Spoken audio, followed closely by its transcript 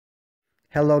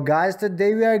Hello guys,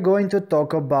 today we are going to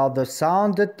talk about the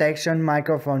sound detection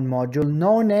microphone module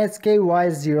known as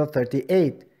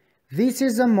KY-038. This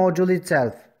is a module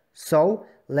itself, so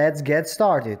let's get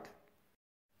started.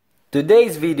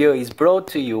 Today's video is brought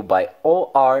to you by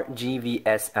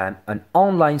ORGVSM, an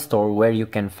online store where you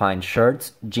can find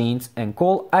shirts, jeans and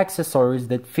cool accessories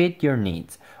that fit your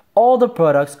needs. All the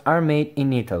products are made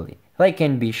in Italy. They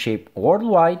can be shipped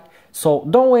worldwide, so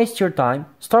don't waste your time.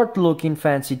 Start looking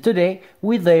fancy today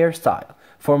with their style.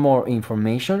 For more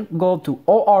information, go to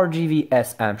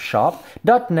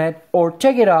orgvsmshop.net or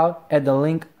check it out at the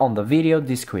link on the video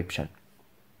description.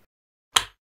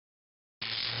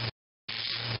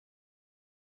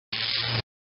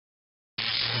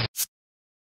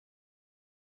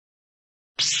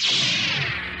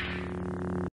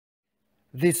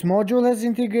 This module has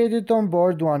integrated on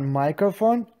board one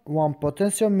microphone, one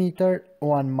potentiometer,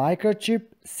 one microchip,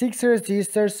 6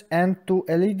 resistors and 2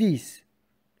 LEDs.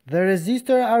 The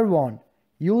resistors are 1.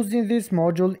 Used in this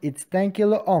module it's 10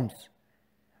 kilo ohms.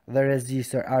 The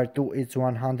resistor R2 is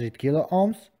 100 kilo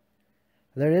ohms.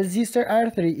 The resistor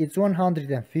R3 is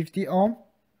 150 ohm.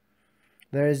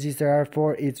 The resistor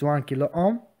R4 is 1 kilo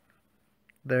ohm.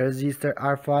 The resistor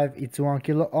R5 is 1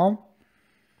 kilo ohm.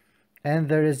 And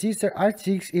the resistor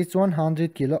R6 is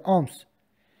 100 kilo ohms.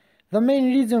 The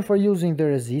main reason for using the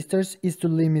resistors is to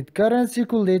limit current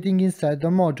circulating inside the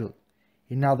module.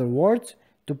 In other words,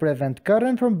 to prevent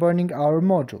current from burning our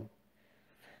module.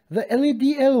 The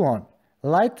LED L1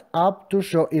 lights up to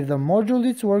show if the module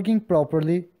is working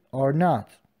properly or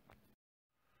not.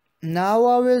 Now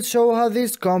I will show how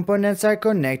these components are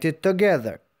connected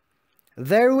together.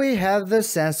 There we have the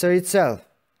sensor itself,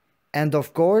 and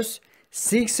of course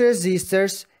 6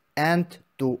 resistors and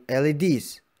 2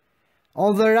 LEDs.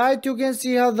 On the right you can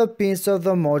see how the pins of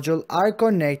the module are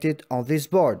connected on this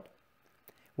board.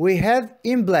 We have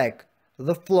in black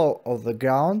the flow of the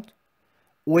ground,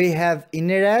 we have in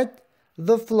red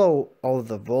the flow of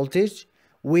the voltage,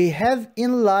 we have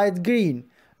in light green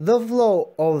the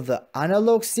flow of the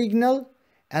analog signal,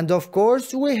 and of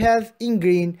course we have in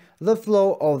green the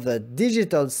flow of the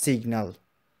digital signal.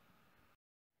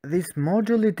 This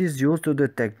module is used to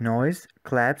detect noise,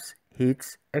 claps,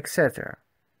 hits, etc.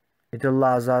 It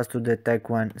allows us to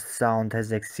detect when sound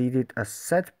has exceeded a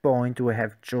set point we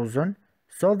have chosen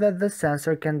so that the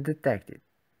sensor can detect it.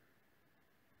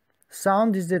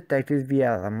 Sound is detected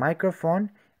via the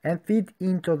microphone and fed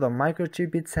into the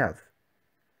microchip itself.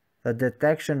 The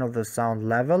detection of the sound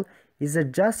level is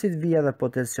adjusted via the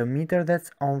potentiometer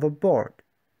that's on the board.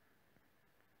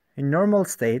 In normal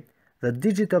state, the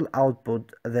digital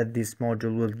output that this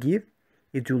module will give,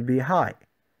 it will be high.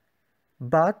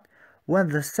 But when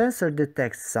the sensor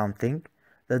detects something,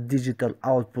 the digital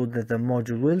output that the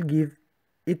module will give,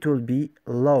 it will be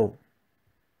low.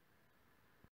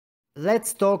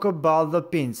 Let's talk about the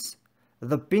pins.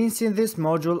 The pins in this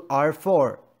module are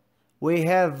 4. We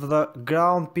have the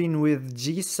ground pin with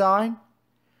G sign.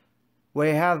 We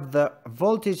have the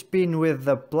voltage pin with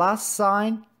the plus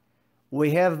sign.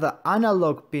 We have the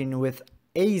analog pin with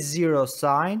A0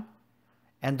 sign,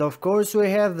 and of course we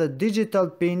have the digital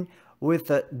pin with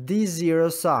the D0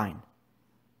 sign.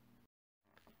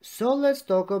 So let's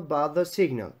talk about the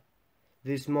signal.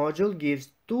 This module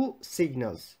gives 2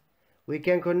 signals. We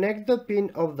can connect the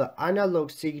pin of the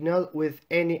analog signal with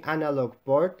any analog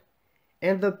port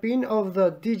and the pin of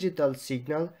the digital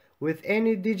signal with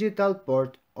any digital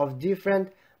port of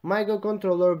different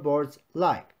microcontroller boards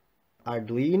like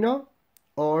Arduino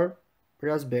or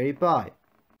Raspberry Pi.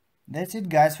 That's it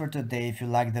guys for today. If you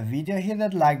like the video, hit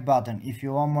that like button. If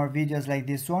you want more videos like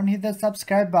this one, hit the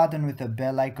subscribe button with the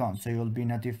bell icon so you'll be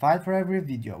notified for every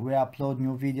video. We upload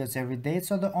new videos every day,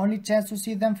 so the only chance to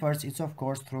see them first is of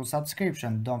course through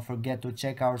subscription. Don't forget to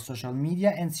check our social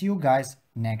media and see you guys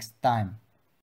next time.